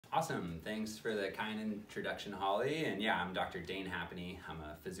Awesome. Thanks for the kind introduction, Holly. And yeah, I'm Dr. Dane Happany. I'm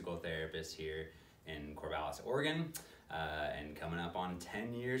a physical therapist here in Corvallis, Oregon, and coming up on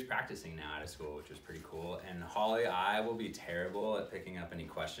 10 years practicing now out of school, which is pretty cool. And Holly, I will be terrible at picking up any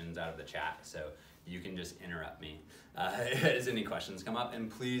questions out of the chat, so you can just interrupt me as any questions come up.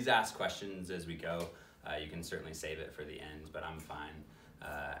 And please ask questions as we go. You can certainly save it for the end, but I'm fine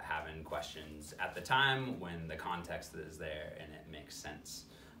having questions at the time when the context is there and it makes sense.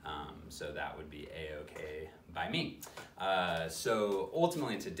 So that would be a-okay by me. So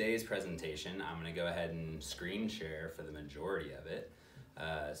ultimately today's presentation, I'm gonna go ahead and screen share for the majority of it.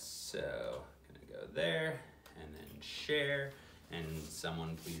 So I'm gonna go there and then share, and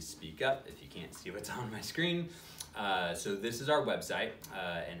someone please speak up if you can't see what's on my screen. So this is our website,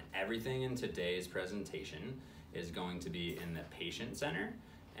 and everything in today's presentation is going to be in the patient center,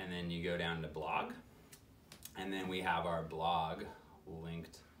 and then you go down to blog, and then we have our blog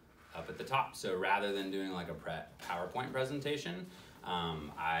linked up at the top. So rather than doing like a PowerPoint presentation,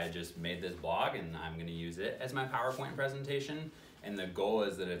 I just made this blog and I'm gonna use it as my PowerPoint presentation. And the goal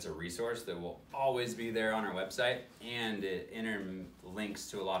is that it's a resource that will always be there on our website, and it interlinks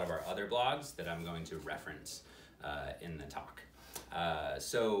to a lot of our other blogs that I'm going to reference in the talk.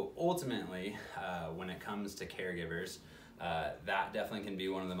 So ultimately, when it comes to caregivers, that definitely can be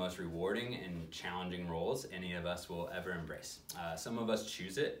one of the most rewarding and challenging roles any of us will ever embrace. Some of us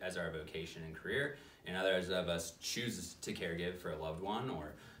choose it as our vocation and career, and others of us choose to caregive for a loved one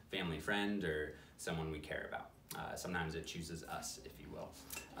or family friend or someone we care about. Sometimes it chooses us, if you will.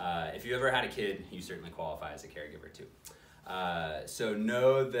 If you ever had a kid, you certainly qualify as a caregiver too. So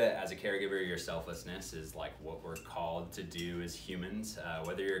know that as a caregiver, your selflessness is like what we're called to do as humans.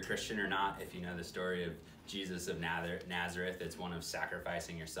 Whether you're a Christian or not, if you know the story of Jesus of Nazareth, it's one of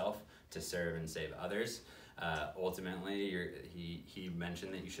sacrificing yourself to serve and save others. Ultimately, he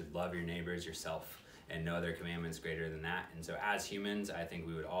mentioned that you should love your neighbors yourself, and no other commandments greater than that. And so as humans, I think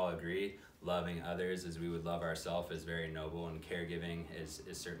we would all agree loving others as we would love ourselves is very noble, and caregiving is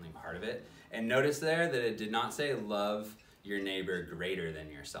certainly part of it. And notice there that it did not say love your neighbor greater than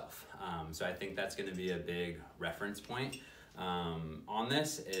yourself. So I think that's gonna be a big reference point on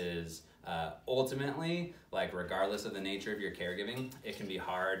this is ultimately, like regardless of the nature of your caregiving, it can be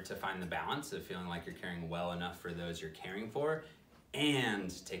hard to find the balance of feeling like you're caring well enough for those you're caring for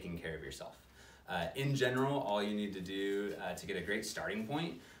and taking care of yourself. In general, all you need to do to get a great starting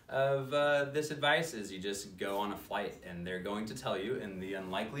point of this advice is you just go on a flight, and they're going to tell you in the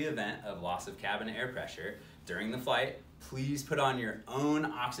unlikely event of loss of cabin air pressure during the flight, please put on your own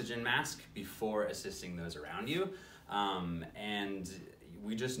oxygen mask before assisting those around you. And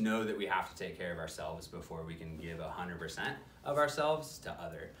we just know that we have to take care of ourselves before we can give 100% of ourselves to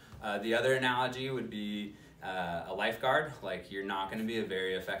other. The other analogy would be a lifeguard. Like, you're not gonna be a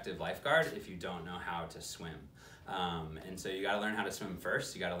very effective lifeguard if you don't know how to swim. And so you gotta learn how to swim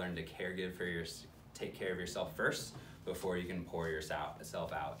first. You gotta learn to take care of yourself first before you can pour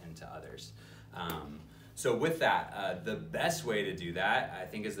yourself out into others. So with that, the best way to do that, I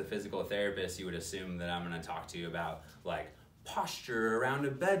think as the physical therapist, you would assume that I'm gonna talk to you about like posture around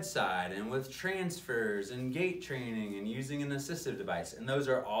a bedside and with transfers and gait training and using an assistive device. And those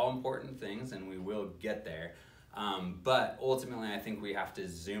are all important things, and we will get there. But ultimately, I think we have to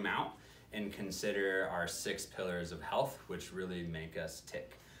zoom out and consider our 6 pillars of health, which really make us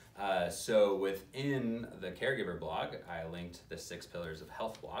tick. So within the Caregiver blog, I linked the 6 pillars of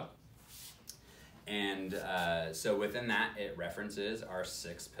health blog. And so within that, it references our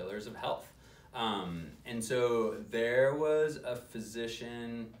 6 pillars of health. And so there was a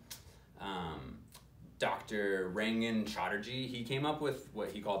physician, Dr. Rangan Chatterjee. He came up with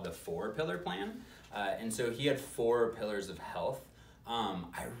what he called the 4-pillar plan. And so he had 4 pillars of health.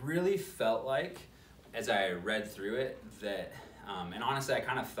 I really felt like, as I read through it, that, and honestly, I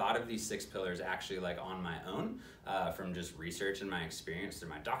kind of thought of these 6 pillars actually like on my own from just research and my experience through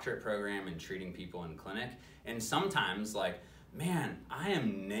my doctorate program and treating people in clinic. And sometimes, like, man, I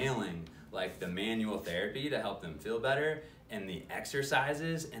am nailing like the manual therapy to help them feel better and the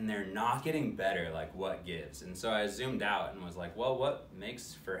exercises, and they're not getting better. Like, what gives? And so I zoomed out and was like, well, what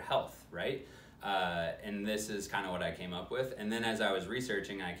makes for health, right? And this is kind of what I came up with. And then as I was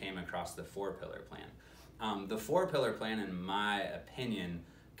researching, I came across the 4-pillar plan. The 4-pillar plan, in my opinion,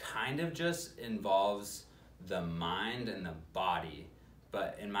 kind of just involves the mind and the body,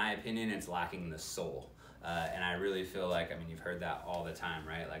 but in my opinion, it's lacking the soul. And I really feel like, I mean, you've heard that all the time,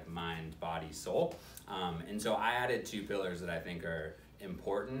 right? Like mind, body, soul. And so I added 2 pillars that I think are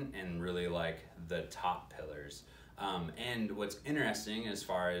important and really like the top pillars. And what's interesting as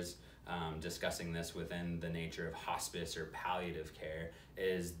far as discussing this within the nature of hospice or palliative care,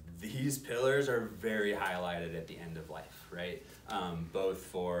 is these pillars are very highlighted at the end of life, right? Both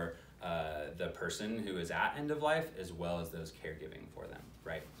for the person who is at end of life as well as those caregiving for them,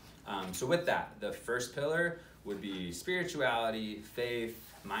 right? So with that, the first pillar would be spirituality,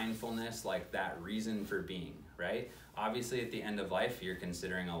 faith, mindfulness, like that reason for being, right? Obviously at the end of life, you're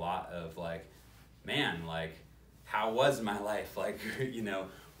considering a lot of like, man, like, how was my life? Like, you know,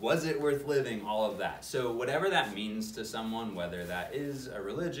 was it worth living? All of that. So whatever that means to someone, whether that is a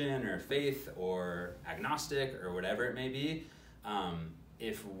religion or faith or agnostic or whatever it may be,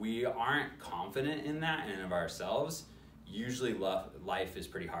 if we aren't confident in that in and of ourselves, usually life is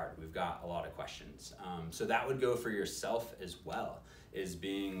pretty hard. We've got a lot of questions. So that would go for yourself as well, is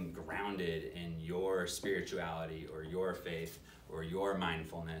being grounded in your spirituality or your faith or your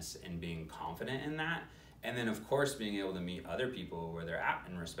mindfulness and being confident in that. And then of course being able to meet other people where they're at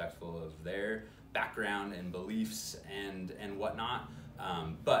and respectful of their background and beliefs and whatnot,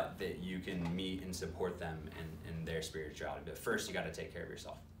 but that you can meet and support them in their spirituality. But first you got to take care of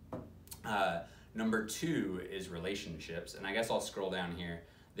yourself. Number 2 is relationships, and I guess I'll scroll down here.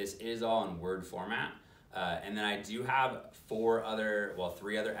 This is all in Word format, and then I do have 3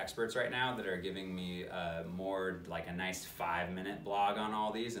 other experts right now that are giving me more like a nice 5-minute blog on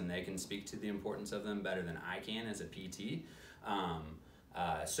all these, and they can speak to the importance of them better than I can as a PT.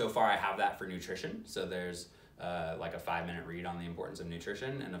 So far I have that for nutrition, so there's like a 5-minute read on the importance of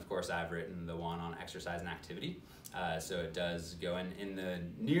nutrition, and of course I've written the one on exercise and activity. So it does go in the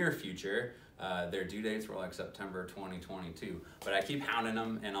near future. Their due dates were like September 2022, but I keep hounding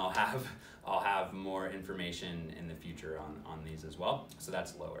them, and I'll have more information in the future on these as well. So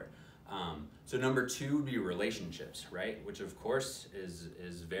that's lower. So number 2 would be relationships, right? Which of course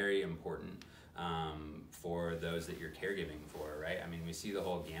is very important for those that you're caregiving for, right? I mean, we see the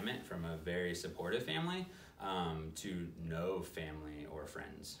whole gamut from a very supportive family to no family or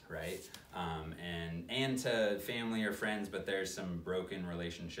friends, right? And to family or friends, but there's some broken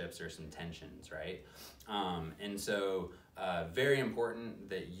relationships or some tensions, right? And so very important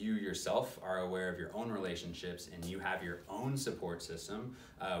that you yourself are aware of your own relationships and you have your own support system.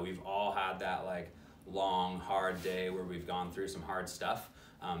 We've all had that like long, hard day where we've gone through some hard stuff.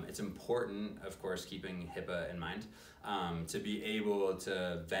 It's important, of course, keeping HIPAA in mind, to be able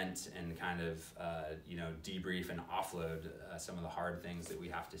to vent and kind of, debrief and offload some of the hard things that we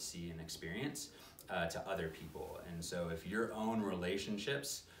have to see and experience to other people. And so if your own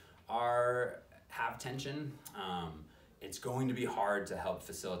relationships have tension, it's going to be hard to help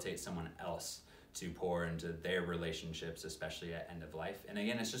facilitate someone else to pour into their relationships, especially at end of life. And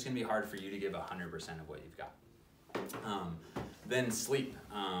again, it's just going to be hard for you to give 100% of what you've got. Then sleep.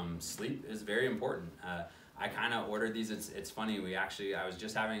 Sleep is very important. I kind of ordered these. It's funny. I was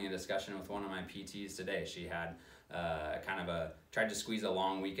just having a discussion with one of my PTs today. She had tried to squeeze a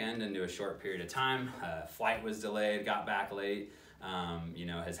long weekend into a short period of time. Flight was delayed, got back late,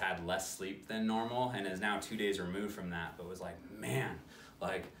 has had less sleep than normal, and is now 2 days removed from that, but was like, man,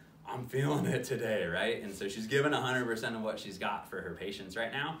 like, I'm feeling it today, right? And so she's given 100% of what she's got for her patients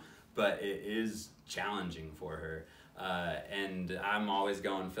right now, but it is challenging for her. And I'm always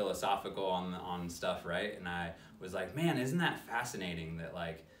going philosophical on stuff, right? And I was like, man, isn't that fascinating that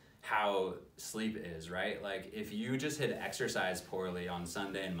like how sleep is, right? Like if you just had exercised poorly on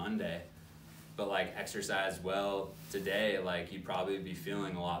Sunday and Monday, but like exercise well today, like you'd probably be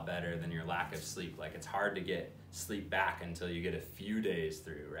feeling a lot better than your lack of sleep. Like it's hard to get sleep back until you get a few days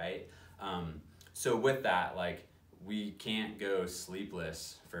through, right? So with that, like we can't go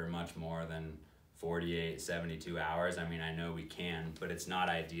sleepless for much more than 48, 72 hours. I mean, I know we can, but it's not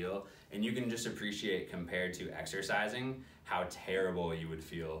ideal. And you can just appreciate compared to exercising how terrible you would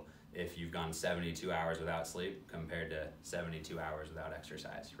feel if you've gone 72 hours without sleep compared to 72 hours without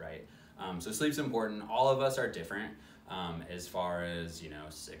exercise, right? So sleep's important. All of us are different as far as,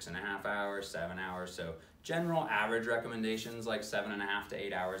 6.5 hours, 7 hours. So general average recommendations like 7.5 to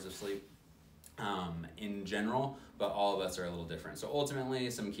 8 hours of sleep in general, but all of us are a little different. So ultimately,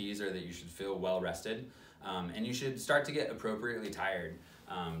 some keys are that you should feel well rested, and you should start to get appropriately tired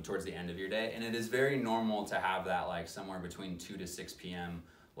towards the end of your day. And it is very normal to have that like somewhere between 2 to 6 p.m.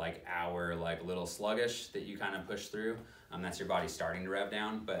 like hour, like little sluggish that you kind of push through. That's your body starting to rev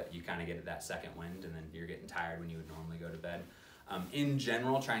down, but you kind of get that second wind, and then you're getting tired when you would normally go to bed. In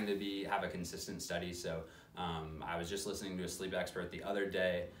general, trying to have a consistent study. So I was just listening to a sleep expert the other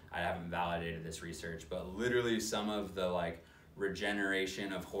day. I haven't validated this research, but literally some of the like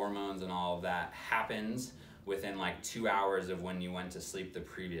regeneration of hormones and all of that happens within like 2 hours of when you went to sleep the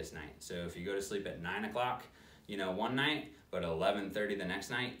previous night. So if you go to sleep at 9 o'clock, one night, but 11:30 the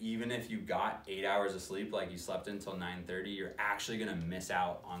next night, even if you got 8 hours of sleep, like you slept until 9:30, you're actually gonna miss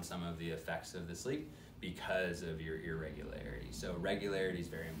out on some of the effects of the sleep because of your irregularity. So regularity is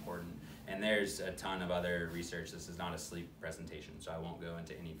very important. And there's a ton of other research. This is not a sleep presentation, so I won't go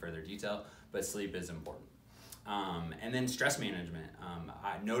into any further detail, but sleep is important. And then stress management.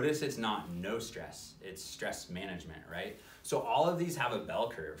 I notice it's not no stress, it's stress management, right? So all of these have a bell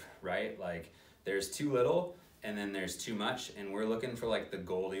curve, right? Like there's too little and then there's too much, and we're looking for like the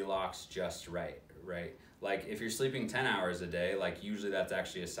Goldilocks just right? Like if you're sleeping 10 hours a day, like usually that's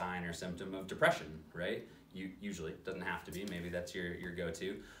actually a sign or symptom of depression, right? Usually, doesn't have to be, maybe that's your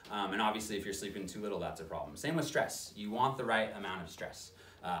go-to. And obviously if you're sleeping too little, that's a problem. Same with stress, you want the right amount of stress.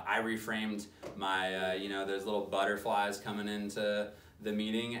 I reframed my, those little butterflies coming into the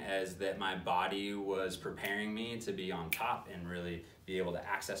meeting as that my body was preparing me to be on top and really be able to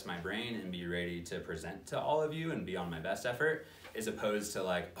access my brain and be ready to present to all of you and be on my best effort, as opposed to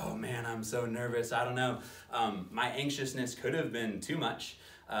like, oh man, I'm so nervous, I don't know. My anxiousness could have been too much,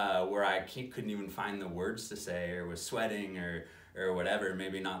 where I couldn't even find the words to say, or was sweating or whatever.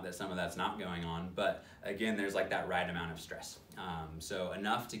 Maybe not that some of that's not going on, but again, there's like that right amount of stress. So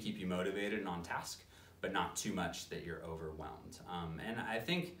enough to keep you motivated and on task, but not too much that you're overwhelmed. And I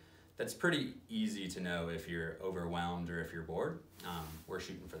think that's pretty easy to know if you're overwhelmed or if you're bored. We're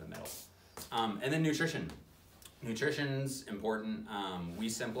shooting for the middle. And then nutrition. Nutrition's important. We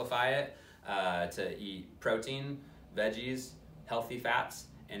simplify it to eat protein, veggies, healthy fats,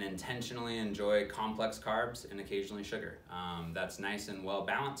 and intentionally enjoy complex carbs and occasionally sugar. That's nice and well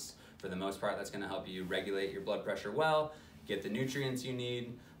balanced. For the most part, that's gonna help you regulate your blood pressure well, get the nutrients you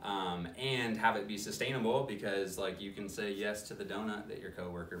need, and have it be sustainable, because like you can say yes to the donut that your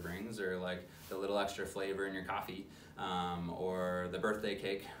coworker brings, or like the little extra flavor in your coffee, or the birthday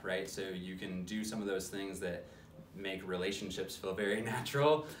cake, right? So you can do some of those things that make relationships feel very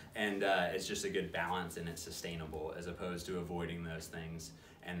natural, and it's just a good balance and it's sustainable, as opposed to avoiding those things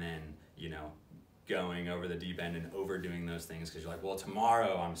and then, going over the deep end and overdoing those things because you're like, well,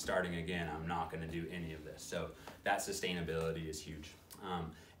 tomorrow I'm starting again, I'm not going to do any of this. So that sustainability is huge.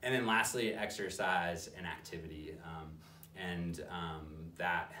 And then lastly, exercise and activity.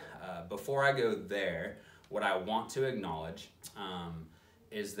 Before I go there, what I want to acknowledge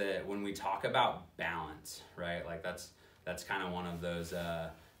is that when we talk about balance, right, like that's kind of one of those,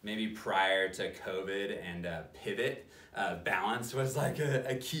 maybe prior to COVID and pivot, balance was like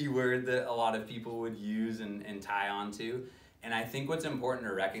a key word that a lot of people would use and tie on to. And I think what's important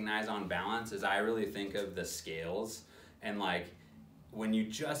to recognize on balance is I really think of the scales, and like when you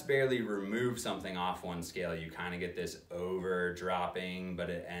just barely remove something off one scale, you kind of get this over dropping, but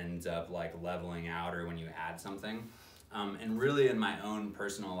it ends up like leveling out, or when you add something. And really in my own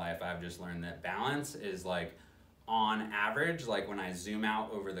personal life, I've just learned that balance is like on average, like when I zoom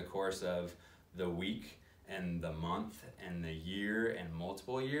out over the course of the week and the month and the year and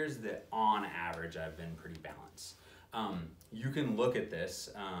multiple years, that on average I've been pretty balanced. You can look at this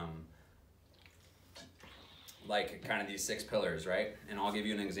like kind of these 6 pillars, right? And I'll give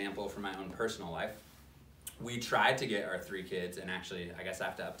you an example from my own personal life. We tried to get our 3 kids, and actually, I guess I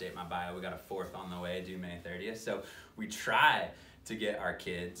have to update my bio. We got a 4th on the way, due May 30th. So we try to get our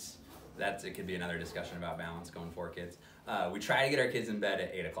kids, it could be another discussion about balance, going 4 kids. We try to get our kids in bed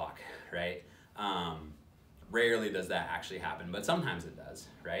at 8 o'clock, right? Rarely does that actually happen, but sometimes it does,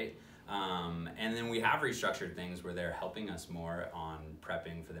 right? And then we have restructured things where they're helping us more on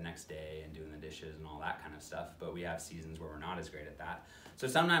prepping for the next day and doing the dishes and all that kind of stuff, but we have seasons where we're not as great at that. So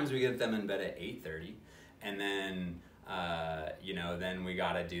sometimes we get them in bed at 8:30, and then then we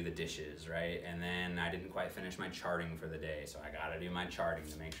gotta do the dishes, right? And then I didn't quite finish my charting for the day, so I gotta do my charting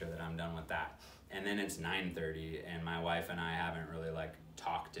to make sure that I'm done with that. And then it's 9:30, and my wife and I haven't really like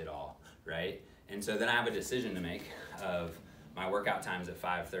talked at all, right? And so then I have a decision to make of my workout time's at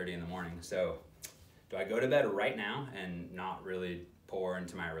 5:30 in the morning. So do I go to bed right now and not really pour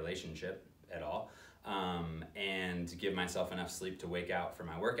into my relationship at all, and give myself enough sleep to wake out for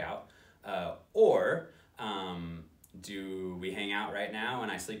my workout, or do we hang out right now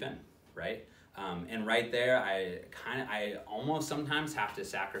and I sleep in, right? And right there, I almost sometimes have to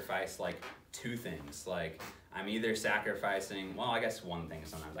sacrifice like 2 things. Like I'm either sacrificing, well, I guess 1 thing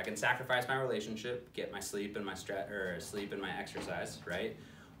sometimes. I can sacrifice my relationship, get my sleep and my sleep and my exercise, right?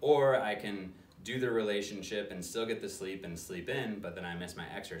 Or I can do the relationship and still get the sleep and sleep in, but then I miss my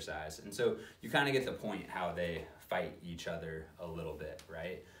exercise. And so you kind of get the point how they fight each other a little bit,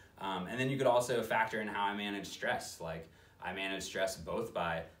 right? And then you could also factor in how I manage stress. Like I manage stress both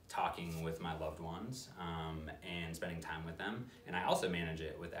by talking with my loved ones and spending time with them. And I also manage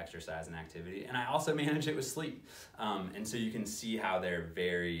it with exercise and activity. And I also manage it with sleep. And so you can see how they're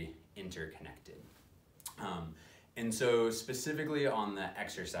very interconnected. And so specifically on the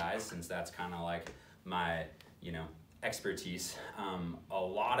exercise, since that's kind of like my, expertise, a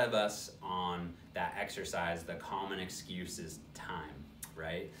lot of us on that exercise, the common excuse is time,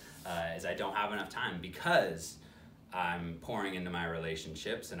 right? Is I don't have enough time because I'm pouring into my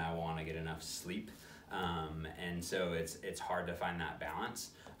relationships and I want to get enough sleep. And so it's hard to find that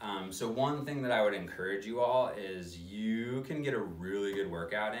balance. So one thing that I would encourage you all is you can get a really good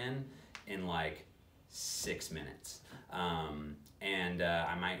workout in like 6 minutes. And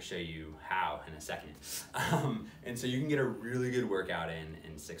I might show you how in a second. And so you can get a really good workout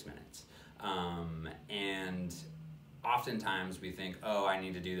in 6 minutes. And oftentimes we think, oh, I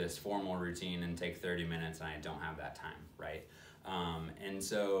need to do this formal routine and take 30 minutes and I don't have that time, right? And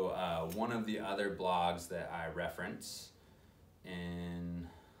so one of the other blogs that I reference in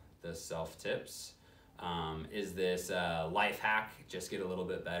the self-tips is this life hack, just get a little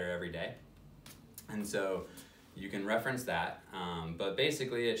bit better every day. And so you can reference that, but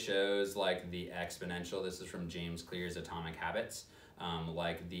basically it shows like the exponential, this is from James Clear's Atomic Habits,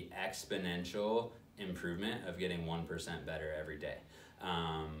 like the exponential improvement of getting 1% better every day.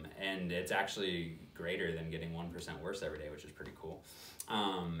 And it's actually greater than getting 1% worse every day, which is pretty cool.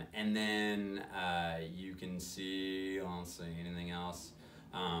 And then you can see, let's see, anything else?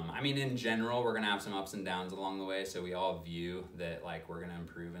 In general, we're going to have some ups and downs along the way. So we all view that like we're going to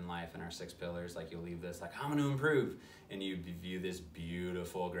improve in life in our 6 pillars. Like you'll leave this like, I'm going to improve. And you view this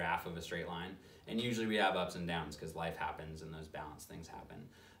beautiful graph of a straight line. And usually we have ups and downs because life happens and those balance things happen.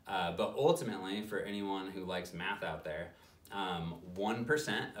 But ultimately, for anyone who likes math out there,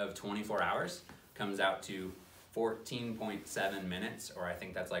 1% of 24 hours comes out to 14.7 minutes, or I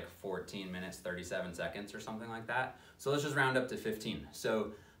think that's like 14 minutes, 37 seconds or something like that. So let's just round up to 15.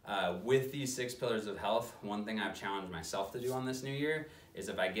 So with these 6 pillars of health, one thing I've challenged myself to do on this new year is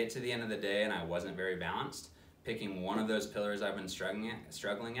if I get to the end of the day and I wasn't very balanced, picking one of those pillars I've been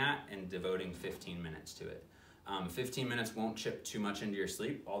struggling at and devoting 15 minutes to it. 15 minutes won't chip too much into your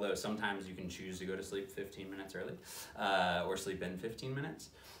sleep, although sometimes you can choose to go to sleep 15 minutes early or sleep in 15 minutes.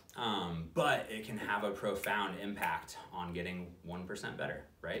 But it can have a profound impact on getting 1% better,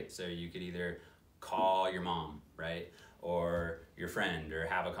 right? So you could either call your mom, right? Or your friend, or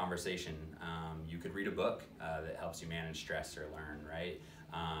have a conversation. You could read a book that helps you manage stress or learn, right?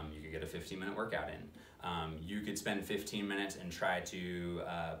 You could get a 15-minute workout in. You could spend 15 minutes and try to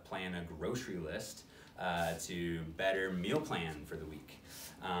plan a grocery list to better meal plan for the week.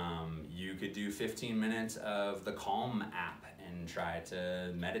 You could do 15 minutes of the Calm app and try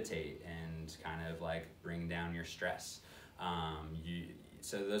to meditate and kind of like bring down your stress.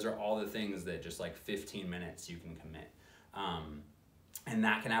 So those are all the things that just like 15 minutes you can commit. And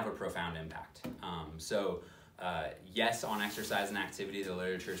that can have a profound impact. Yes, on exercise and activity, the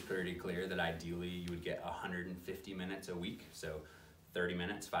literature is pretty clear that ideally you would get 150 minutes a week. So 30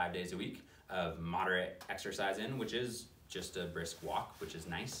 minutes, 5 days a week of moderate exercise in, which is just a brisk walk, which is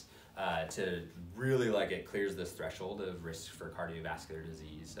nice. To really like it clears this threshold of risk for cardiovascular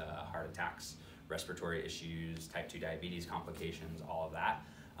disease, heart attacks, respiratory issues, type 2 diabetes complications, all of that.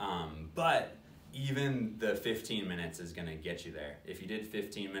 But even the 15 minutes is gonna get you there. If you did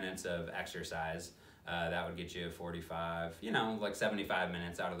 15 minutes of exercise, that would get you 45, like 75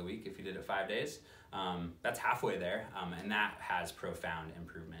 minutes out of the week if you did it 5 days. That's halfway there, and that has profound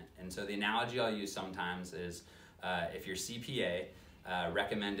improvement. And so the analogy I'll use sometimes is if your CPA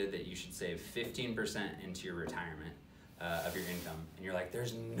recommended that you should save 15% into your retirement of your income, and you're like,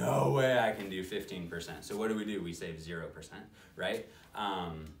 there's no way I can do 15%. So what do? We save 0%, right?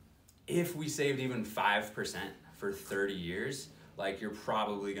 If we saved even 5% for 30 years, like you're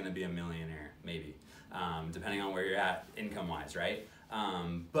probably gonna be a millionaire, maybe, depending on where you're at income-wise, right?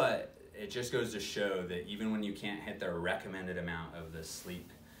 But it just goes to show that even when you can't hit the recommended amount of the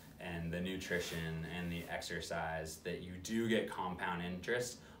sleep and the nutrition and the exercise, that you do get compound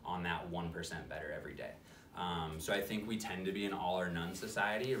interest on that 1% better every day. So I think we tend to be an all or none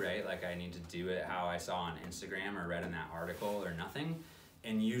society, right? Like I need to do it how I saw on Instagram or read in that article or nothing.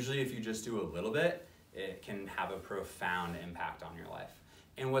 And usually if you just do a little bit, it can have a profound impact on your life.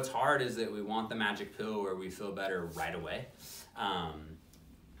 And what's hard is that we want the magic pill where we feel better right away.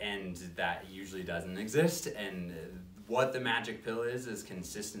 And that usually doesn't exist. And what the magic pill is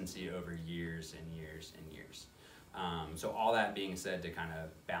consistency over years and years and years. So all that being said, to kind of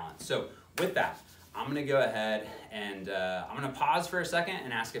balance. So with that, I'm gonna go ahead and I'm gonna pause for a second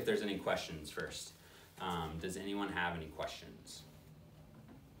and ask if there's any questions first. Does anyone have any questions?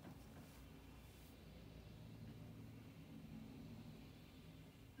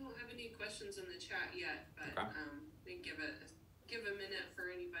 I don't have any questions in the chat yet, but Okay. we can give a minute for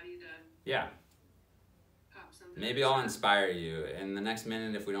anybody to Yeah. pop something. Maybe I'll inspire you. In the next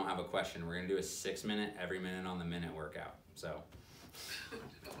minute, if we don't have a question, we're going to do a 6-minute, every minute on the minute workout. So,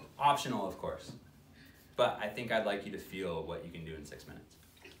 optional, of course. But I think I'd like you to feel what you can do in 6 minutes.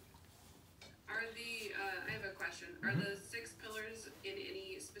 I have a question. Are the 6 pillars in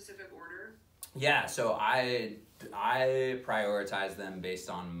any specific order? Yeah, so I prioritize them based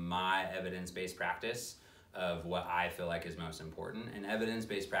on my evidence-based practice of what I feel like is most important. And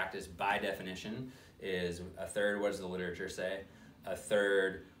evidence-based practice, by definition, is a third, what does the literature say? A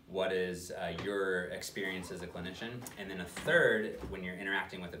third, what is your experience as a clinician? And then a third, when you're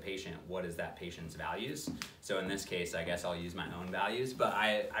interacting with a patient, what is that patient's values? So in this case, I guess I'll use my own values, but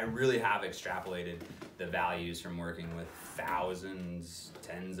I really have extrapolated the values from working with thousands,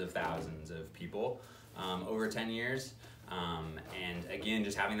 tens of thousands of people over 10 years. And again,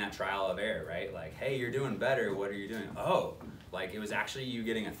 just having that trial of error, right? Like, hey, you're doing better, what are you doing? Oh, like it was actually you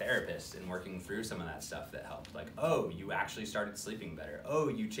getting a therapist and working through some of that stuff that helped. Like, oh, you actually started sleeping better. Oh,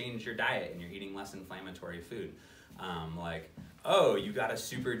 you changed your diet and you're eating less inflammatory food. Like, oh, you got a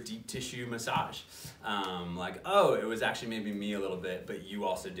super deep tissue massage. Like, oh, it was actually maybe me a little bit, but you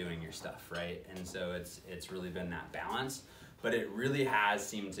also doing your stuff, right? And so it's really been that balance. But it really has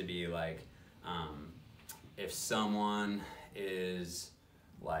seemed to be like, if someone is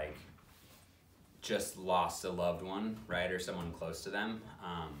like just lost a loved one, right, or someone close to them,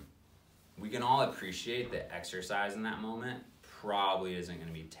 we can all appreciate that exercise in that moment probably isn't going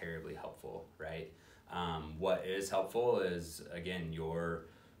to be terribly helpful, right? What is helpful is, again, you're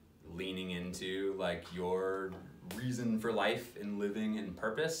leaning into like your reason for life and living and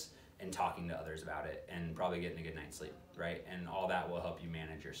purpose and talking to others about it and probably getting a good night's sleep, right? And all that will help you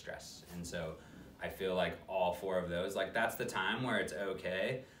manage your stress. And so I feel like all 4 of those, like that's the time where it's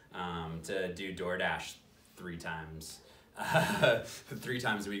okay to do DoorDash 3 times, 3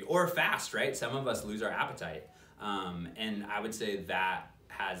 times a week, or fast, right? Some of us lose our appetite. And I would say that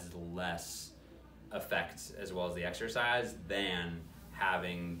has less effect as well as the exercise than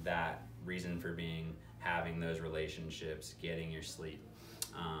having that reason for being, having those relationships, getting your sleep.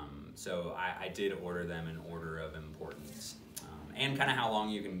 So I did order them in order of importance, and kind of how long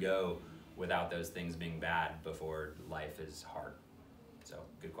you can go without those things being bad before life is hard. So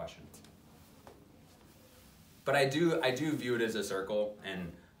good question. But I do view it as a circle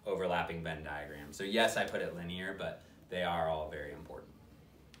and overlapping Venn diagram. So yes, I put it linear, but they are all very important.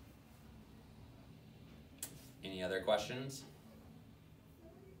 Any other questions?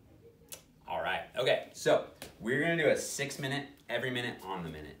 All right, okay, so we're gonna do a 6-minute, every minute on the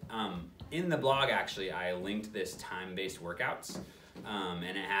minute. In the blog, actually, I linked this time-based workouts, and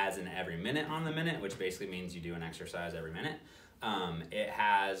it has an every minute on the minute, which basically means you do an exercise every minute. It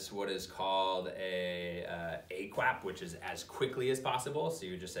has what is called a AQAP, which is as quickly as possible. So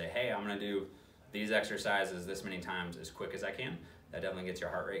you just say, hey, I'm gonna do these exercises this many times as quick as I can. That definitely gets your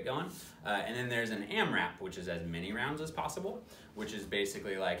heart rate going. And then there's an AMRAP, which is as many rounds as possible, which is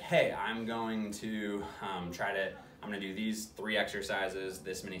basically like, hey, I'm going to I'm gonna do these 3 exercises,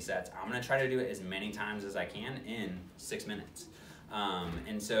 this many sets. I'm gonna try to do it as many times as I can in 6 minutes.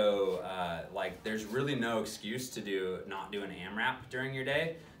 And so like there's really no excuse to not do an AMRAP during your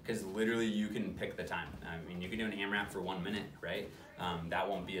day, because literally you can pick the time. I mean, you can do an AMRAP for 1 minute, right? That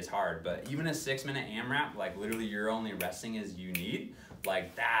won't be as hard, but even a 6-minute AMRAP, like literally you're only resting as you need,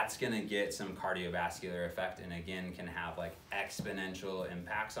 like that's gonna get some cardiovascular effect, and again can have like exponential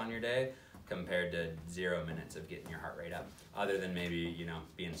impacts on your day compared to 0 minutes of getting your heart rate up, other than maybe, you know,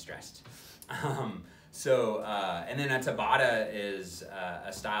 being stressed. And then a Tabata is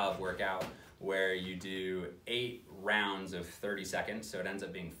a style of workout where you do 8 rounds of 30 seconds, so it ends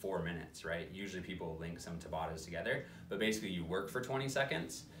up being 4 minutes, right? Usually people link some Tabatas together, but basically you work for 20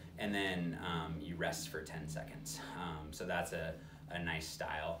 seconds and then you rest for 10 seconds. So that's a nice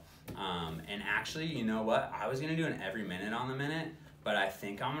style. And actually, you know what? I was gonna do an every minute on the minute, but I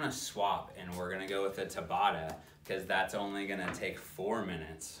think I'm gonna swap and we're gonna go with a Tabata, because that's only gonna take 4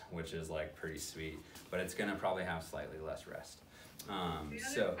 minutes, which is like pretty sweet, but it's gonna probably have slightly less rest.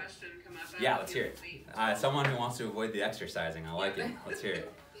 So question come up. Yeah, let's hear it. Someone who wants to avoid the exercising, I like it. Let's hear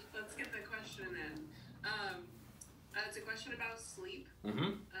it. Let's get the question in. It's a question about sleep.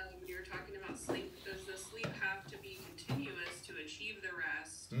 Mm-hmm. You were talking about sleep. Does the sleep have to be continuous to achieve the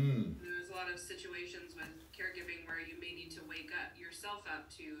rest? There's a lot of situations with caregiving where you may need to wake yourself up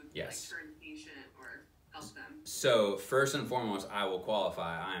to yes. like turn patient or. help them? So first and foremost, I will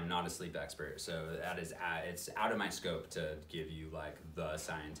qualify. I am not a sleep expert, so that is it's out of my scope to give you like the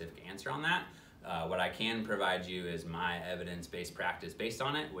scientific answer on that. What I can provide you is my evidence-based practice based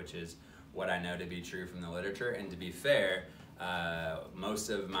on it, which is what I know to be true from the literature. And to be fair, most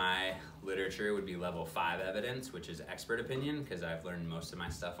of my literature would be level 5 evidence, which is expert opinion, because I've learned most of my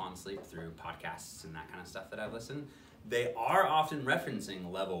stuff on sleep through podcasts and that kind of stuff that I've listened. They are often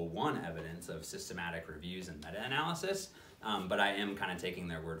referencing level 1 evidence of systematic reviews and meta-analysis, but I am kind of taking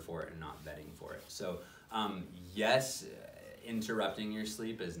their word for it and not vetting for it. So yes, interrupting your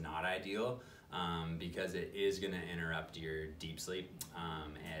sleep is not ideal, because it is going to interrupt your deep sleep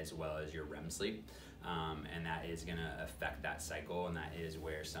as well as your REM sleep, and that is going to affect that cycle, and that is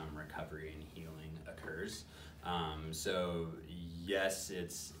where some recovery and healing occurs. So yes,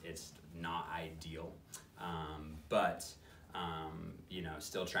 it's not ideal, but you know,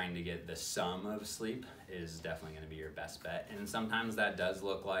 still trying to get the sum of sleep is definitely going to be your best bet. And sometimes that does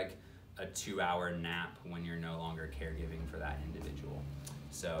look like a 2-hour nap when you're no longer caregiving for that individual.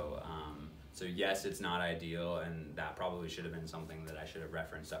 So so yes, it's not ideal, and that probably should have been something that I should have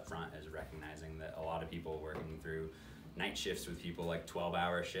referenced up front, is recognizing that a lot of people working through night shifts with people, like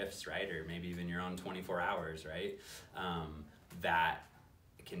 12-hour shifts, right? Or maybe even your own 24 hours, right? That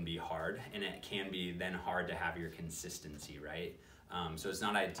can be hard, and it can be then hard to have your consistency, right? So it's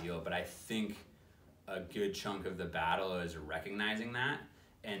not ideal, but I think a good chunk of the battle is recognizing that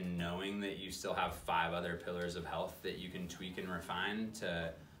and knowing that you still have 5 other pillars of health that you can tweak and refine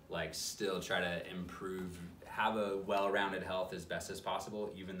to like still try to improve, have a well-rounded health as best as possible,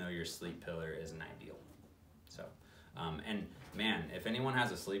 even though your sleep pillar isn't ideal. So, and man, if anyone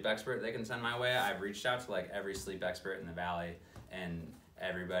has a sleep expert they can send my way, I've reached out to like every sleep expert in the Valley, and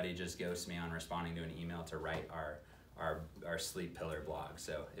everybody just ghosts me on responding to an email to write our sleep pillar blog.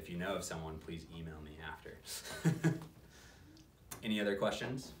 So if you know of someone, please email me after. Any other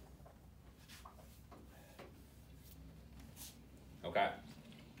questions? Okay.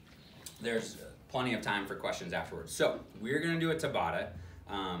 There's plenty of time for questions afterwards. So we're gonna do a Tabata,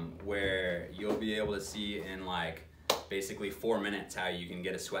 where you'll be able to see in like basically 4 minutes how you can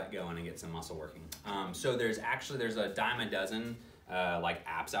get a sweat going and get some muscle working. So there's a dime a dozen like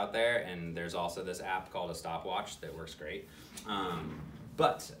apps out there, and there's also this app called a stopwatch that works great.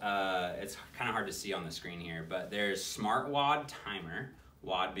 But it's kind of hard to see on the screen here, but there's Smart WOD Timer,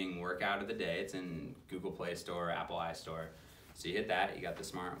 WOD being workout of the day. It's in Google Play Store, Apple iStore. So you hit that, you got the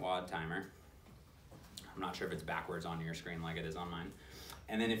Smart WOD Timer. I'm not sure if it's backwards on your screen like it is on mine.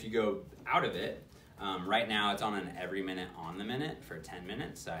 And then if you go out of it, right now it's on an every minute on the minute for 10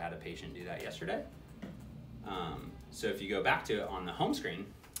 minutes. I had a patient do that yesterday. So if you go back to it on the home screen,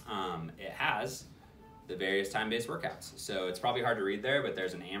 it has the various time-based workouts. So it's probably hard to read there, but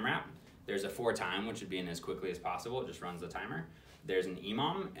there's an AMRAP. There's a 4 time, which would be in as quickly as possible. It just runs the timer. There's an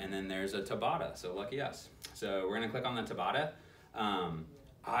EMOM, and then there's a Tabata, so lucky us. So we're gonna click on the Tabata.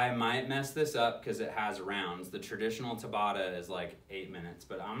 I might mess this up because it has rounds. The traditional Tabata is like 8 minutes,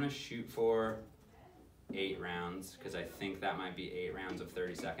 but I'm gonna shoot for 8 rounds because I think that might be 8 rounds of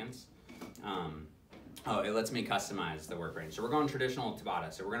 30 seconds. Oh, it lets me customize the work range. So we're going traditional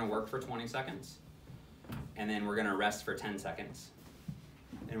Tabata. So we're gonna work for 20 seconds, and then we're gonna rest for 10 seconds.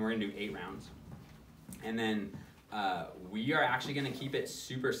 And we're gonna do 8 rounds. And then we are actually gonna keep it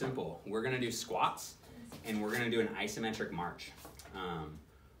super simple. We're gonna do squats, and we're gonna do an isometric march,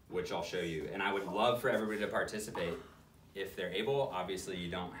 which I'll show you. And I would love for everybody to participate if they're able. Obviously you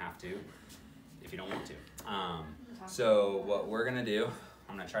don't have to if you don't want to. So what we're gonna do,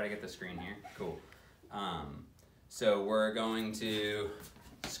 I'm gonna try to get the screen here. Cool. So we're going to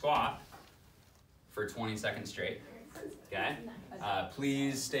squat for 20 seconds straight, okay?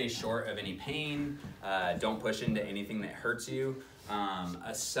 Please stay short of any pain. Don't push into anything that hurts you.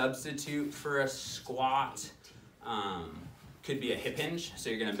 A substitute for a squat could be a hip hinge, so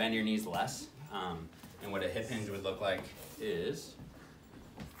you're gonna bend your knees less. And what a hip hinge would look like is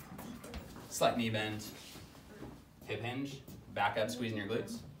slight knee bend, hip hinge, back up, squeezing your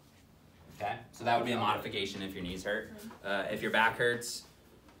glutes. Okay, so that would be a modification if your knees hurt. If your back hurts,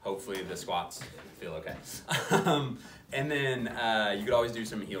 hopefully the squats feel okay. And then you could always do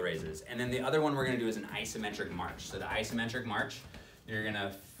some heel raises. And then the other one we're gonna do is an isometric march. So the isometric march, you're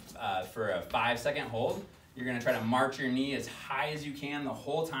gonna, for a 5-second hold, you're gonna try to march your knee as high as you can the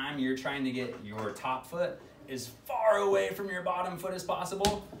whole time. You're trying to get your top foot as far away from your bottom foot as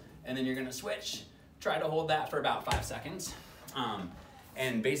possible. And then you're gonna switch, try to hold that for about 5 seconds.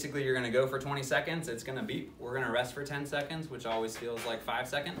 And basically you're gonna go for 20 seconds, it's gonna beep. We're gonna rest for 10 seconds, which always feels like 5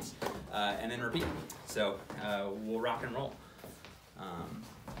 seconds, and then repeat. So we'll rock and roll.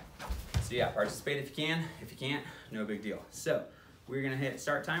 So yeah, participate if you can. If you can't, no big deal. So we're gonna hit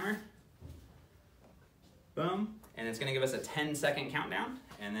start timer. Boom. And it's gonna give us a 10-second countdown.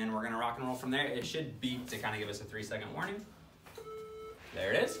 And then we're gonna rock and roll from there. It should beep to kind of give us a 3-second warning.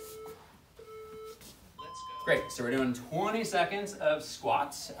 There it is. Great, so we're doing 20 seconds of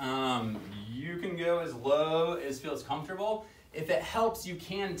squats. You can go as low as feels comfortable. If it helps, you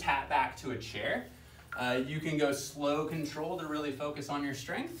can tap back to a chair. You can go slow control to really focus on your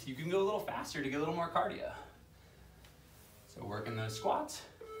strength. You can go a little faster to get a little more cardio. So working those squats.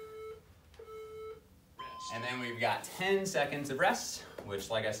 And then we've got 10 seconds of rest, which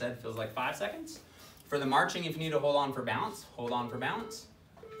like I said, feels like 5 seconds. For the marching, if you need to hold on for balance, hold on for balance.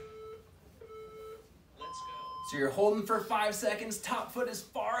 So you're holding for 5 seconds, top foot as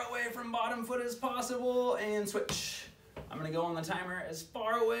far away from bottom foot as possible, and switch. I'm gonna go on the timer as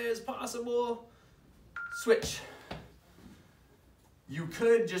far away as possible, switch. You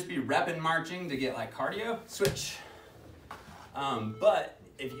could just be repping marching to get like cardio, switch. But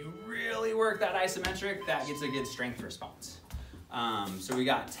if you really work that isometric, that gets a good strength response. So we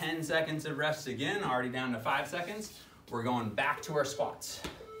got 10 seconds of rest again, already down to 5 seconds. We're going back to our squats.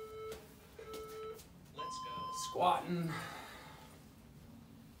 Squatting.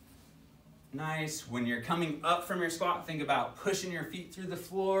 Nice. When you're coming up from your squat, think about pushing your feet through the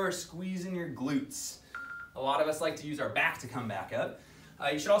floor, squeezing your glutes. A lot of us like to use our back to come back up.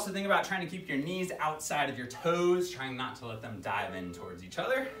 You should also think about trying to keep your knees outside of your toes, trying not to let them dive in towards each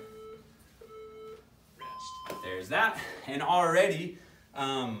other. There's that. And already,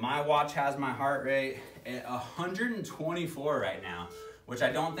 my watch has my heart rate at 124 right now, which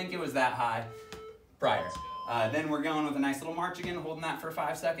I don't think it was that high prior. Then we're going with a nice little march again, holding that for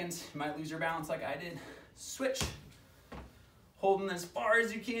 5 seconds. You might lose your balance like I did. Switch. Holding as far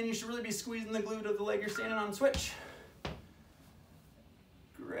as you can. You should really be squeezing the glute of the leg you're standing on. Switch.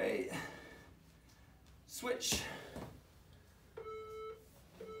 Great. Switch.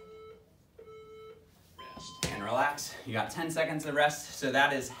 And relax. You got 10 seconds of rest, so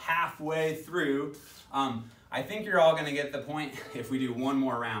that is halfway through. I think you're all gonna get the point if we do one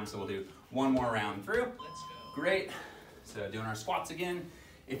more round, so we'll do one more round through. Great. So doing our squats again.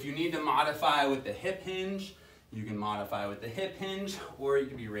 If you need to modify with the hip hinge, you can modify with the hip hinge, or you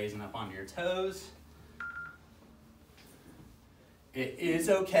can be raising up onto your toes. It is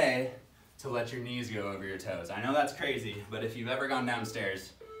okay to let your knees go over your toes. I know that's crazy, but if you've ever gone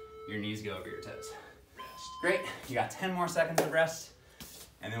downstairs, your knees go over your toes. Great, you got 10 more seconds of rest,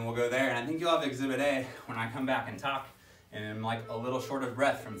 and then we'll go there. And I think you'll have Exhibit A when I come back and talk, and I'm like a little short of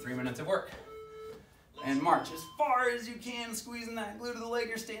breath from 3 minutes of work. And march as far as you can, squeezing that glute of the leg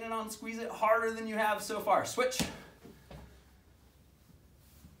you're standing on. Squeeze it harder than you have so far. Switch.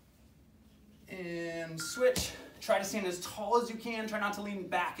 And switch. Try to stand as tall as you can. Try not to lean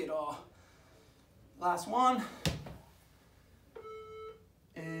back at all. Last one.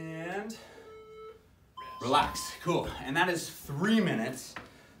 And relax. Cool. And that is 3 minutes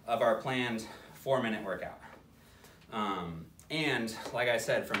of our planned 4-minute workout. And like I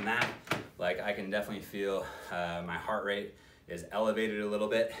said, from that, like I can definitely feel my heart rate is elevated a little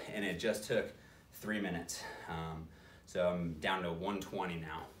bit, and it just took 3 minutes. So I'm down to 120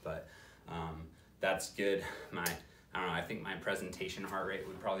 now, but that's good. I don't know, I think my presentation heart rate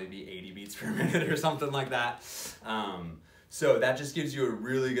would probably be 80 beats per minute or something like that. So that just gives you a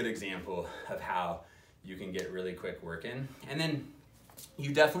really good example of how you can get really quick work in. And then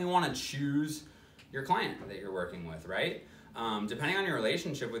you definitely want to choose your client that you're working with, right? Depending on your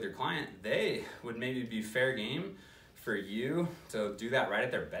relationship with your client, they would maybe be fair game for you to do that right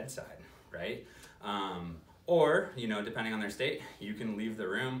at their bedside, right? Or, you know, depending on their state, you can leave the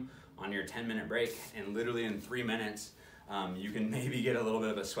room on your 10-minute break, and literally in 3 minutes, you can maybe get a little bit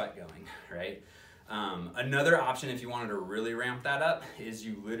of a sweat going, right? Another option, if you wanted to really ramp that up, is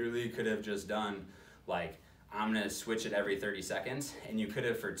you literally could have just done like, I'm gonna switch it every 30 seconds, and you could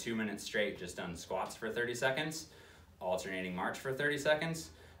have for 2 minutes straight just done squats for 30 seconds, alternating march for 30 seconds,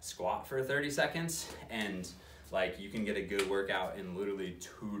 squat for 30 seconds, and like you can get a good workout in literally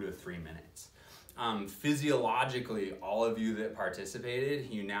 2 to 3 minutes. Physiologically, all of you that participated,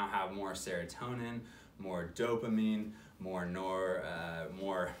 you now have more serotonin, more dopamine, more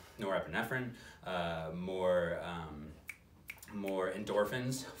norepinephrine, more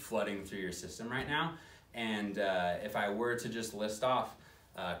endorphins flooding through your system right now. And if I were to just list off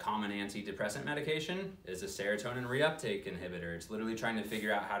common antidepressant medication is a serotonin reuptake inhibitor. It's literally trying to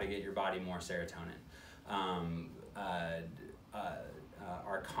figure out how to get your body more serotonin.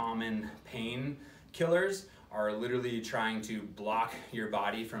 Our common pain killers are literally trying to block your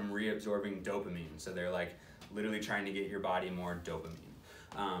body from reabsorbing dopamine. So they're like literally trying to get your body more dopamine.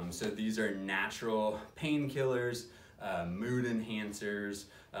 So these are natural painkillers, mood enhancers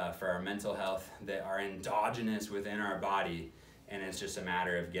for our mental health that are endogenous within our body, and it's just a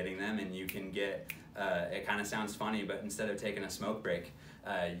matter of getting them. And you can get, it kind of sounds funny, but instead of taking a smoke break,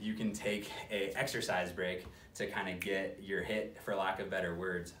 you can take a exercise break to kind of get your hit, for lack of better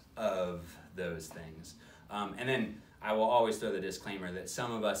words, of those things. And then I will always throw the disclaimer that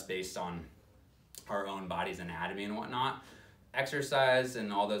some of us, based on our own body's anatomy and whatnot, exercise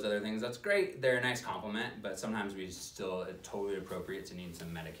and all those other things, that's great, they're a nice compliment, but sometimes we still, it's totally appropriate to need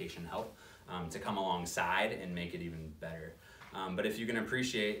some medication help to come alongside and make it even better. But if you can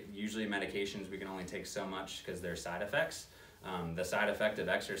appreciate, usually medications we can only take so much because they're side effects. The side effect of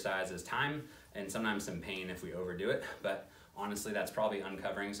exercise is time and sometimes some pain if we overdo it, but honestly that's probably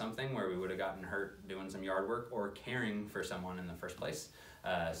uncovering something where we would have gotten hurt doing some yard work or caring for someone in the first place.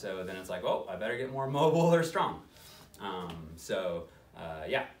 So then it's like, oh, I better get more mobile or strong.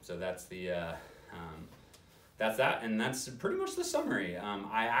 Yeah, so that's the that's that, and that's pretty much the summary.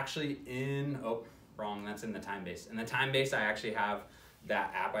 I actually that's in the time base. In the time base, I actually have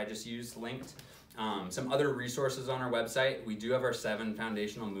that app I just used linked. Some other resources on our website. We do have our 7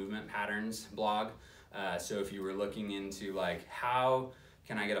 foundational movement patterns blog. So if you were looking into like, how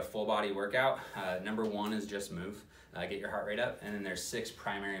can I get a full body workout? Number 1 is just move, get your heart rate up. And then there's 6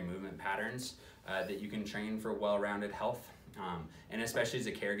 primary movement patterns that you can train for well-rounded health. And especially as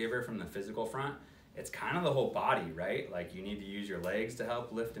a caregiver from the physical front, it's kind of the whole body, right? Like you need to use your legs to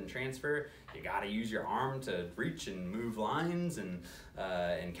help lift and transfer. You got to use your arm to reach and move lines and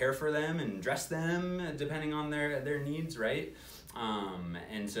care for them and dress them depending on their needs, right?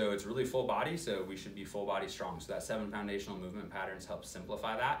 And so it's really full body, so we should be full body strong. So that 7 foundational movement patterns helps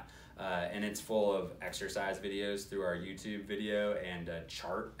simplify that. And it's full of exercise videos through our YouTube video and a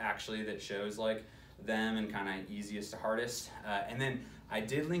chart actually that shows like them and kind of easiest to hardest. And then I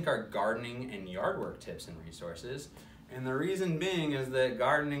did link our gardening and yard work tips and resources. And the reason being is that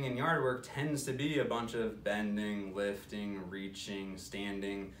gardening and yard work tends to be a bunch of bending, lifting, reaching,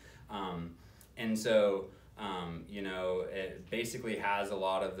 standing. And so, you know, it basically has a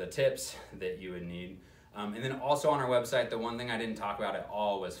lot of the tips that you would need. And then also on our website, the one thing I didn't talk about at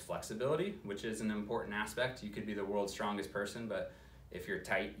all was flexibility, which is an important aspect. You could be the world's strongest person, but if you're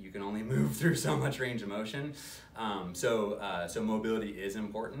tight, you can only move through so much range of motion. So mobility is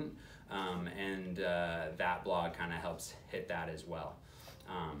important, and that blog kind of helps hit that as well.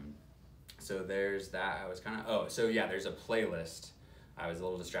 So there's that. I was kind of, there's a playlist. I was a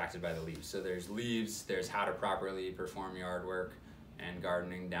little distracted by the leaves. So there's leaves, there's how to properly perform yard work and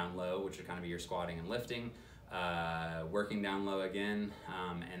gardening down low, which would kind of be your squatting and lifting, working down low again,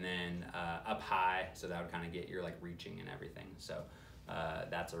 and then up high, so that would kind of get your like reaching and everything. So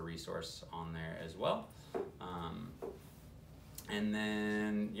that's a resource on there as well. And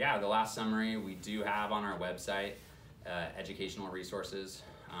then, yeah, the last summary we do have on our website, educational resources.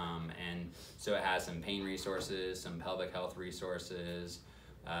 And so it has some pain resources, some pelvic health resources,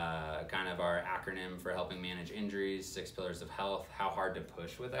 kind of our acronym for helping manage injuries, 6 pillars of health, how hard to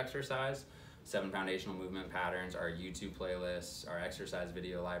push with exercise, 7 foundational movement patterns, our YouTube playlists, our exercise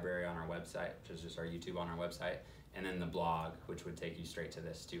video library on our website, which is just our YouTube on our website, and then the blog, which would take you straight to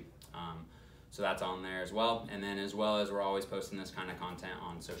this too. So that's on there as well. And then as well as we're always posting this kind of content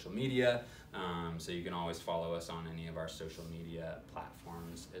on social media. So you can always follow us on any of our social media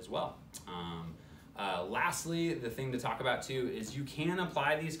platforms as well. Lastly, the thing to talk about too is you can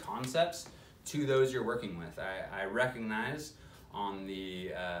apply these concepts to those you're working with. I recognize on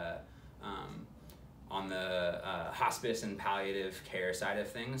the hospice and palliative care side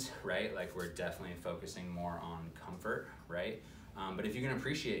of things, right? Like we're definitely focusing more on comfort, right? But if you can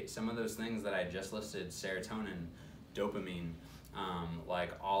appreciate some of those things that I just listed, serotonin, dopamine,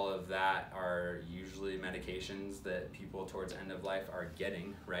 like all of that are usually medications that people towards end of life are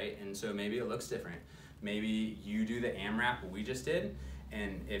getting, right? And so maybe it looks different. Maybe you do the AMRAP we just did,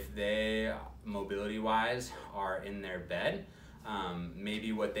 and if they, mobility-wise, are in their bed,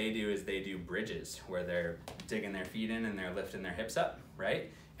 maybe what they do is they do bridges where they're digging their feet in and they're lifting their hips up,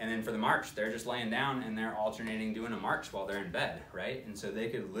 right? And then for the march, they're just laying down and they're alternating doing a march while they're in bed, right? And so they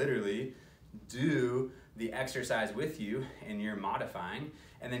could literally do the exercise with you and you're modifying.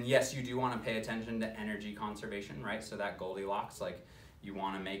 And then yes, you do want to pay attention to energy conservation, right? So that Goldilocks, like you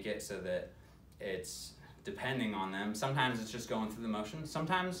want to make it so that it's depending on them. Sometimes it's just going through the motion.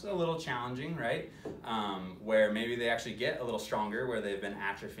 Sometimes a little challenging, right? Where maybe they actually get a little stronger where they've been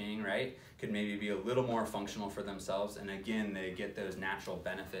atrophying, right? Could maybe be a little more functional for themselves. And again, they get those natural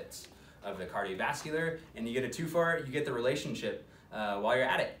benefits of the cardiovascular, and you get a 2 for it, you get the relationship while you're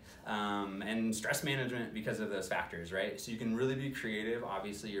at it. And stress management because of those factors, right? So you can really be creative.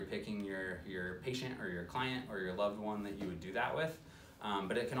 Obviously, you're picking your patient or your client or your loved one that you would do that with.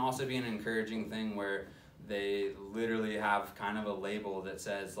 But it can also be an encouraging thing where they literally have kind of a label that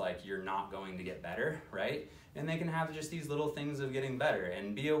says like, you're not going to get better, right? And they can have just these little things of getting better,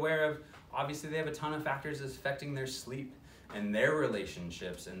 and be aware of, obviously they have a ton of factors affecting their sleep and their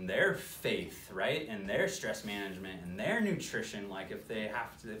relationships and their faith, right? And their stress management and their nutrition, like if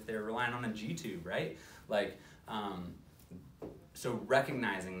they're relying on a G-tube, right? Like, so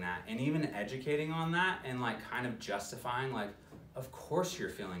recognizing that and even educating on that and like kind of justifying, like, of course you're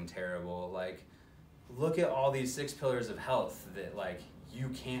feeling terrible. Like, look at all these 6 pillars of health that like you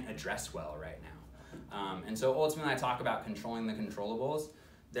can't address well right now. And so ultimately I talk about controlling the controllables.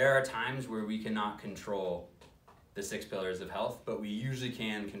 There are times where we cannot control the 6 pillars of health, but we usually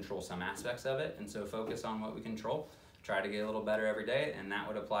can control some aspects of it. And so focus on what we control, try to get a little better every day. And that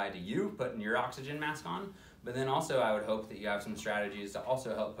would apply to you putting your oxygen mask on. But then also I would hope that you have some strategies to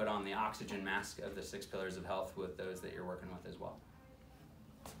also help put on the oxygen mask of the 6 pillars of health with those that you're working with as well.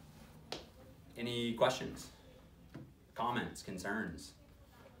 Any questions, comments, concerns?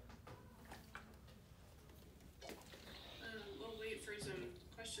 We'll wait for some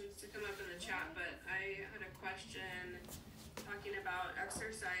questions to come up in the chat, but I had a question talking about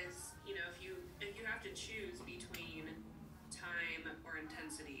exercise. You know, if you have to choose between time or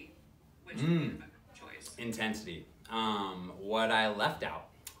intensity, which would be the better choice? Intensity. What I left out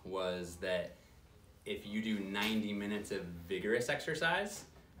was that if you do 90 minutes of vigorous exercise,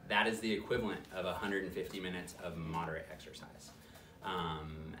 that is the equivalent of 150 minutes of moderate exercise.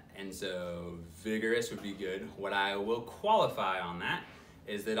 And so vigorous would be good. What I will qualify on that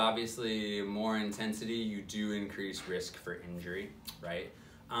is that obviously more intensity, you do increase risk for injury, right?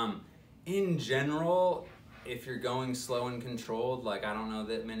 In general, if you're going slow and controlled, like I don't know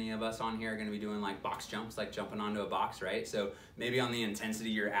that many of us on here are gonna be doing like box jumps, like jumping onto a box, right? So maybe on the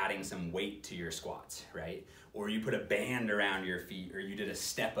intensity, you're adding some weight to your squats, right? Or you put a band around your feet, or you did a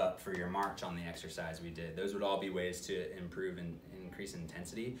step up for your march on the exercise we did. Those would all be ways to improve and increase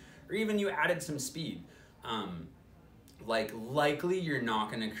intensity. Or even you added some speed. Like likely you're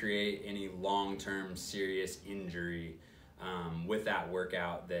not gonna create any long-term serious injury with that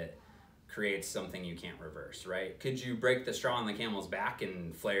workout that creates something you can't reverse, right? Could you break the straw on the camel's back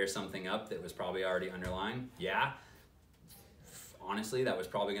and flare something up that was probably already underlying? Yeah. Honestly, that was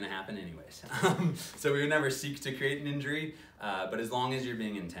probably gonna happen anyways. So we would never seek to create an injury, but as long as you're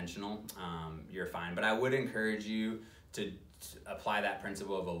being intentional, you're fine. But I would encourage you to apply that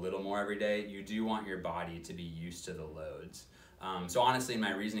principle of a little more every day. You do want your body to be used to the loads. So honestly, in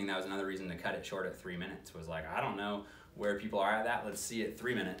my reasoning, that was another reason to cut it short at 3 minutes, was like, I don't know where people are at that. Let's see it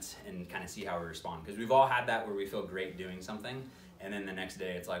 3 minutes and kind of see how we respond. Because we've all had that where we feel great doing something, and then the next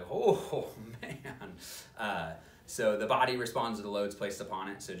day it's like, oh man. So the body responds to the loads placed upon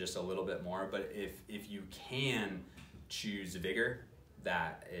it, so just a little bit more. But if you can choose vigor,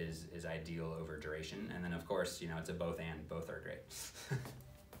 that is ideal over duration. And then of course, you know, it's a both and, both are great.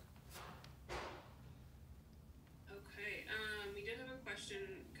 Okay, we did have a question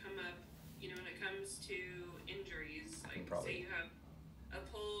come up, you know, when it comes to injuries, like say you have a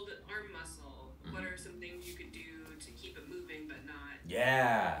pulled arm muscle, what are some things you could do to keep it moving but not?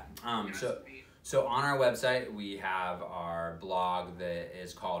 Yeah, so on our website, we have our blog that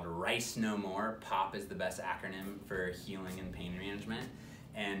is called Rice No More. POP is the best acronym for healing and pain management.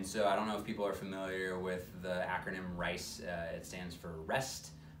 And so I don't know if people are familiar with the acronym RICE. It stands for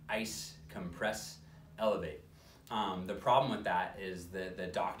Rest, Ice, Compress, Elevate. The problem with that is that the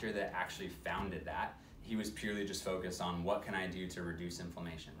doctor that actually founded that, he was purely just focused on what can I do to reduce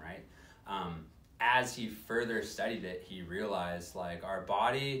inflammation, right? As he further studied it, he realized like our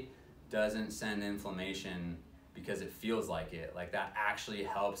body doesn't send inflammation because it feels like it. Like that actually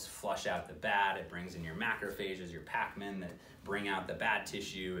helps flush out the bad. It brings in your macrophages, your Pac-Men that bring out the bad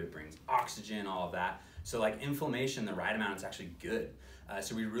tissue. It brings oxygen, all of that. So like inflammation, the right amount is actually good.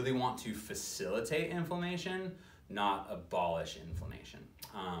 So we really want to facilitate inflammation, not abolish inflammation.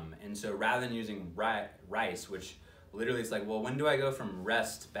 And so rather than using RICE, which literally it's like, well, when do I go from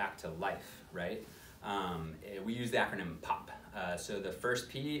rest back to life, right? We use the acronym POP. So the first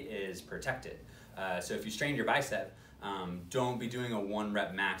P is protected. So if you strained your bicep, don't be doing a 1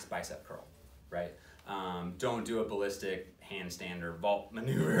 rep max bicep curl, right? Don't do a ballistic handstand or vault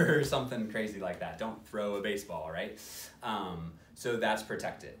maneuver or something crazy like that. Don't throw a baseball, right? So that's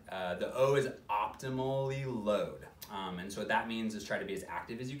protected. The O is optimally load. And so what that means is try to be as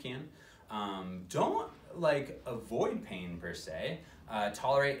active as you can. Don't like avoid pain per se.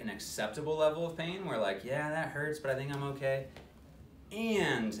 Tolerate an acceptable level of pain where like, yeah, that hurts, but I think I'm okay.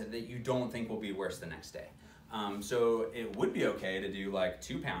 and that you don't think will be worse the next day. So it would be okay to do like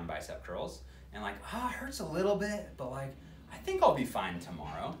 2-pound bicep curls and like, it hurts a little bit, but like, I think I'll be fine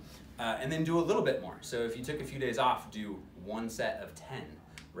tomorrow. And then do a little bit more. So if you took a few days off, do 1 set of 10,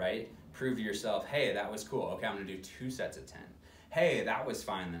 right? Prove to yourself, hey, that was cool. Okay, I'm gonna do 2 sets of 10. Hey, that was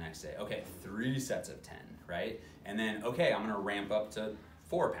fine the next day. Okay, 3 sets of 10, right? And then, okay, I'm gonna ramp up to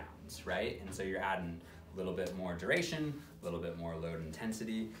 4 pounds, right? And so you're adding a little bit more duration, a little bit more load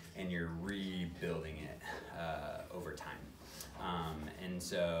intensity, and you're rebuilding it over time. And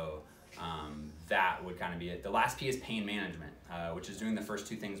so that would kind of be it. The last P is pain management, which is doing the first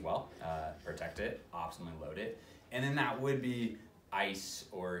 2 things well. Protect it, optimally load it. And then that would be ice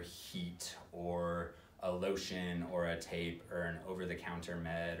or heat or a lotion or a tape or an over-the-counter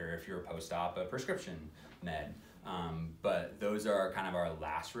med, or if you're post-op, a prescription med. But those are kind of our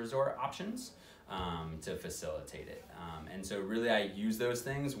last resort options to facilitate it. And so really I use those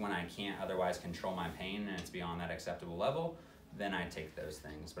things when I can't otherwise control my pain and it's beyond that acceptable level, then I take those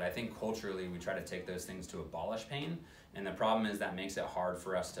things. But I think culturally we try to take those things to abolish pain, and the problem is that makes it hard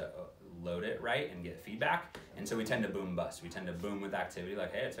for us to load it right and get feedback, and so we tend to boom bust. We tend to boom with activity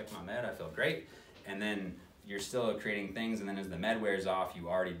like, hey, I took my med, I feel great, and then you're still creating things, and then as the med wears off, you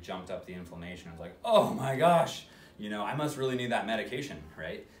already jumped up the inflammation. It's like, oh my gosh, I must really need that medication,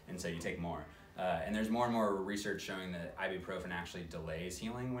 right? And so you take more. And there's more and more research showing that ibuprofen actually delays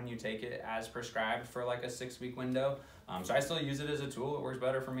healing when you take it as prescribed for like a 6-week window. So I still use it as a tool. It works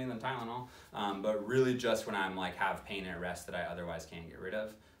better for me than Tylenol. But really just when I'm like have pain at rest that I otherwise can't get rid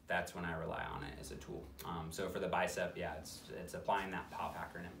of, that's when I rely on it as a tool. So for the bicep, yeah, it's applying that POP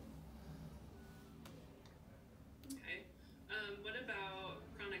acronym. Okay. What about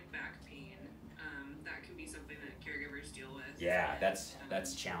chronic back pain? That can be something that caregivers deal with. Yeah,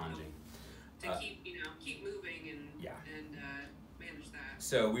 that's challenging. To keep moving and manage that.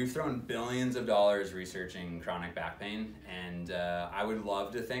 So we've thrown billions of dollars researching chronic back pain, and I would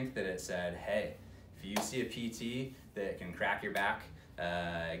love to think that it said, hey, if you see a PT that can crack your back,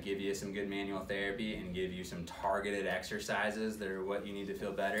 give you some good manual therapy, and give you some targeted exercises that are what you need to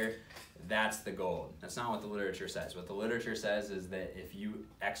feel better, that's the gold. That's not what the literature says. What the literature says is that if you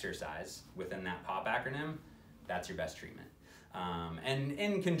exercise within that POP acronym, that's your best treatment. And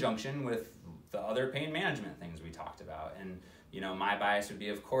in conjunction with the other pain management things we talked about. And my bias would be,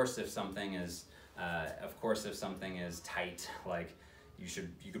 of course, if something is tight, like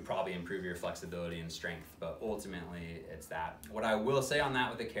you could probably improve your flexibility and strength, but ultimately it's that. What I will say on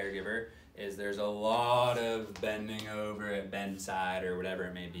that with a caregiver is there's a lot of bending over at bedside or whatever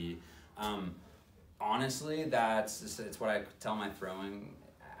it may be. Honestly, it's what I tell my throwing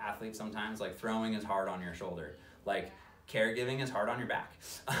athletes sometimes, like throwing is hard on your shoulder. Like caregiving is hard on your back.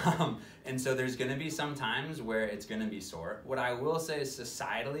 And so there's gonna be some times where it's gonna be sore. What I will say is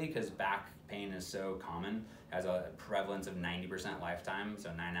societally, because back pain is so common, has a prevalence of 90% lifetime,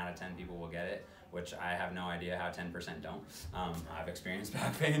 so 9 out of 10 people will get it, which I have no idea how 10% don't. I've experienced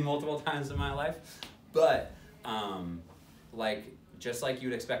back pain multiple times in my life. But just like you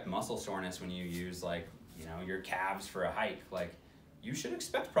would expect muscle soreness when you use your calves for a hike, like you should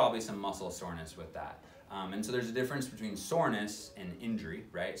expect probably some muscle soreness with that. And so there's a difference between soreness and injury,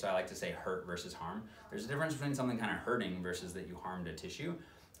 right? So I like to say hurt versus harm. There's a difference between something kind of hurting versus that you harmed a tissue.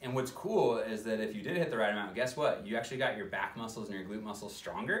 And what's cool is that if you did hit the right amount, guess what? You actually got your back muscles and your glute muscles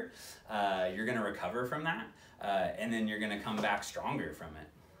stronger. You're gonna recover from that, and then you're gonna come back stronger from it.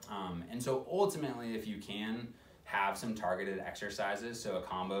 And so ultimately, if you can have some targeted exercises, so a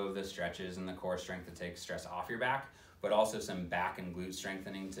combo of the stretches and the core strength to take stress off your back, but also some back and glute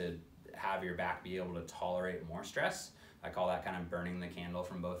strengthening to have your back be able to tolerate more stress. I call that kind of burning the candle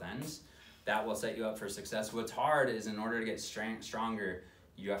from both ends. That will set you up for success. What's hard is in order to get stronger,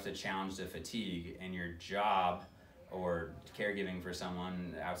 you have to challenge the fatigue, and your job or caregiving for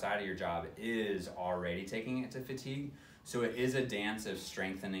someone outside of your job is already taking it to fatigue. So it is a dance of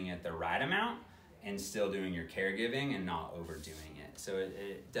strengthening it the right amount and still doing your caregiving and not overdoing it. So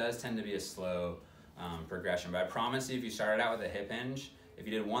it does tend to be a slow progression, but I promise you, if you started out with a hip hinge, if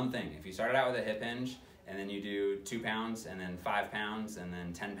you did one thing, if you started out with a hip hinge and then you do 2 pounds and then 5 pounds and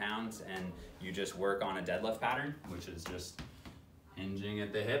then 10 pounds and you just work on a deadlift pattern, which is just hinging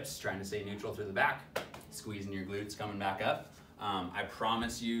at the hips, trying to stay neutral through the back, squeezing your glutes, coming back up, I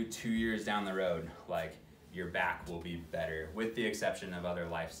promise you 2 years down the road, like your back will be better, with the exception of other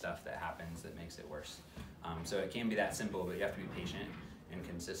life stuff that happens that makes it worse. So it can be that simple, but you have to be patient and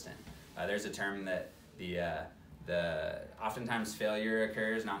consistent. There's a term that oftentimes failure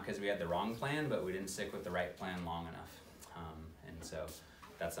occurs not because we had the wrong plan, but we didn't stick with the right plan long enough. And so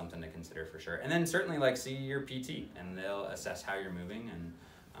that's something to consider for sure. And then certainly like see your PT, and they'll assess how you're moving and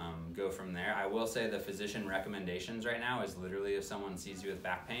go from there. I will say the physician recommendations right now is literally if someone sees you with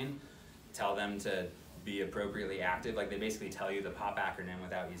back pain, tell them to be appropriately active. Like they basically tell you the POP acronym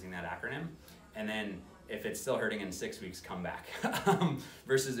without using that acronym. And then if it's still hurting in 6 weeks, come back.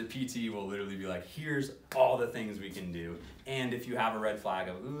 Versus a PT will literally be like, here's all the things we can do. And if you have a red flag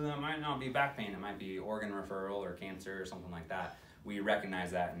of, ooh, that might not be back pain, it might be organ referral or cancer or something like that, we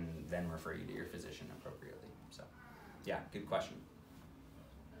recognize that and then refer you to your physician appropriately. So yeah, good question.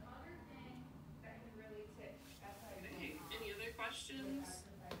 Any other questions?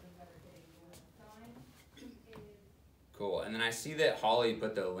 Cool. And then I see that Holly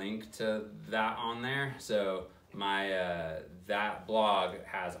put the link to that on there. So my that blog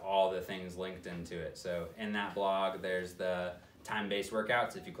has all the things linked into it. So in that blog, there's the time-based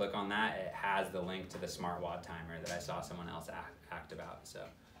workouts. If you click on that, it has the link to the smart WOD timer that I saw someone else act about. So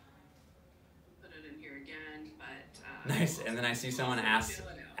Put it in here again, but nice. And then I see someone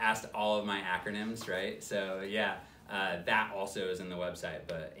asked all of my acronyms, right? So yeah. That also is in the website,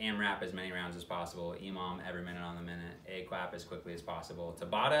 but AMRAP as many rounds as possible, EMOM every minute on the minute, AQAP as quickly as possible.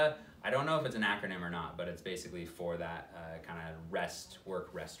 Tabata, I don't know if it's an acronym or not, but it's basically for that kind of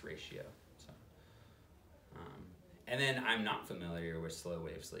work-rest ratio. So, and then I'm not familiar with slow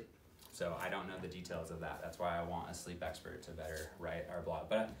wave sleep, so I don't know the details of that. That's why I want a sleep expert to better write our blog.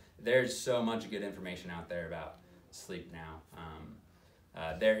 But there's so much good information out there about sleep now.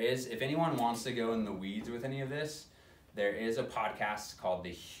 There is, if anyone wants to go in the weeds with any of this, there is a podcast called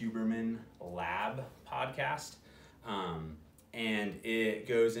the Huberman Lab podcast, and it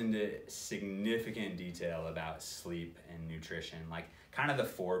goes into significant detail about sleep and nutrition, like kind of the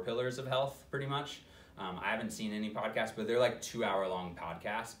 4 pillars of health, pretty much. I haven't seen any podcasts, but they're like 2-hour-long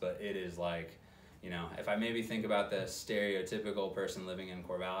podcasts, but it is like, you know, if I maybe think about the stereotypical person living in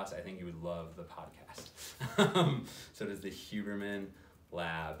Corvallis, I think you would love the podcast. So it is the Huberman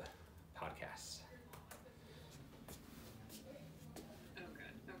Lab podcast.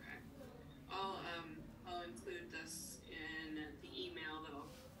 I'll include this in the email that I'll.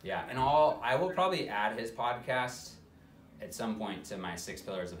 Yeah, and I will probably add his podcast at some point to my 6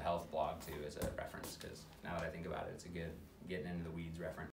 Pillars of Health blog too as a reference, because now that I think about it, it's a good getting into the weeds reference.